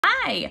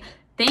Hi,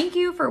 thank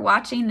you for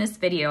watching this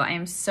video. I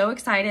am so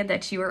excited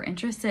that you are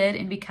interested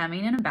in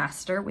becoming an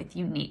ambassador with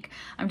Younique.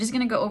 I'm just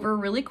gonna go over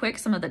really quick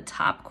some of the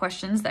top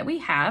questions that we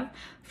have.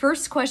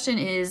 First question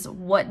is,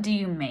 what do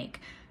you make?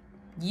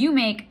 You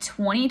make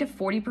 20 to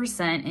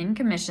 40% in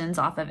commissions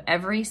off of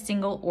every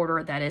single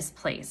order that is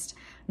placed.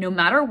 No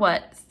matter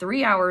what,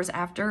 3 hours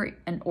after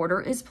an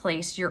order is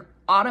placed, you're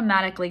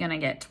automatically gonna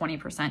get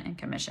 20% in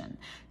commission.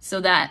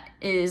 So that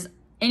is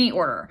any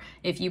order.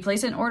 If you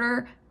place an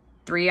order,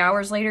 3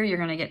 hours later, you're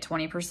gonna get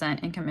 20%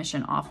 in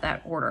commission off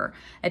that order.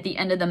 At the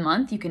end of the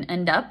month, you can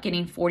end up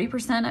getting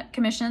 40%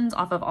 commissions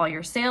off of all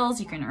your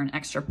sales. You can earn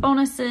extra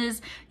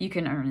bonuses. You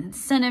can earn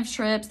incentive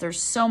trips.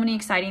 There's so many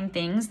exciting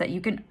things that you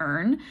can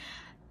earn.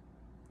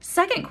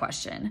 Second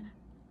question,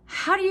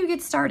 how do you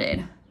get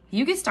started?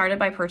 You get started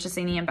by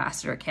purchasing the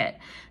Ambassador Kit.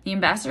 The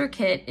Ambassador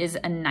Kit is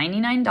a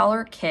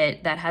 $99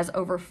 kit that has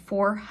over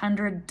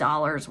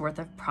 $400 worth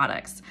of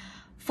products.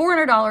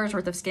 $400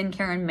 worth of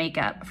skincare and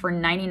makeup for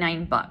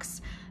 99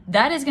 bucks.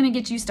 That is going to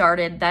get you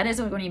started. That is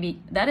going to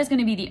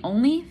be the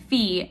only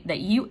fee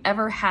that you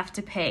ever have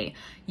to pay.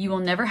 You will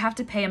never have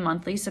to pay a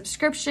monthly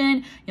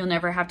subscription. You'll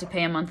never have to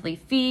pay a monthly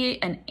fee,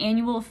 an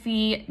annual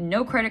fee,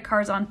 no credit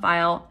cards on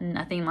file,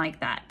 nothing like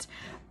that.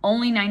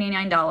 Only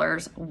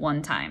 $99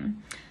 one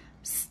time.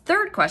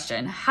 Third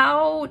question,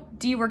 how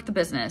do you work the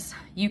business?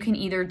 You can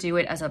either do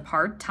it as a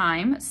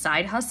part-time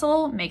side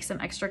hustle, make some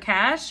extra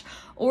cash,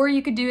 or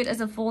you could do it as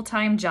a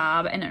full-time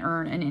job and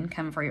earn an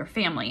income for your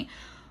family.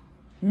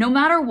 No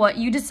matter what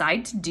you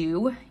decide to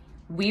do,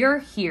 we are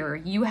here.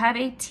 You have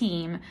a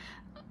team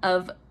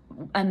of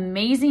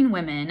amazing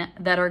women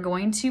that are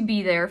going to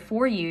be there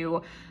for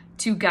you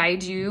to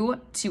guide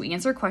you, to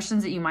answer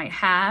questions that you might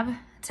have,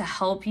 to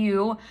help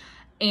you.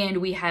 And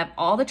we have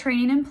all the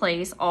training in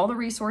place, all the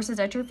resources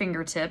at your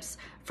fingertips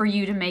for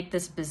you to make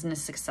this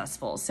business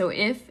successful. So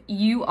if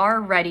you are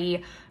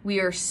ready,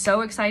 we are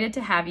so excited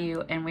to have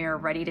you and we are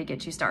ready to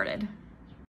get you started.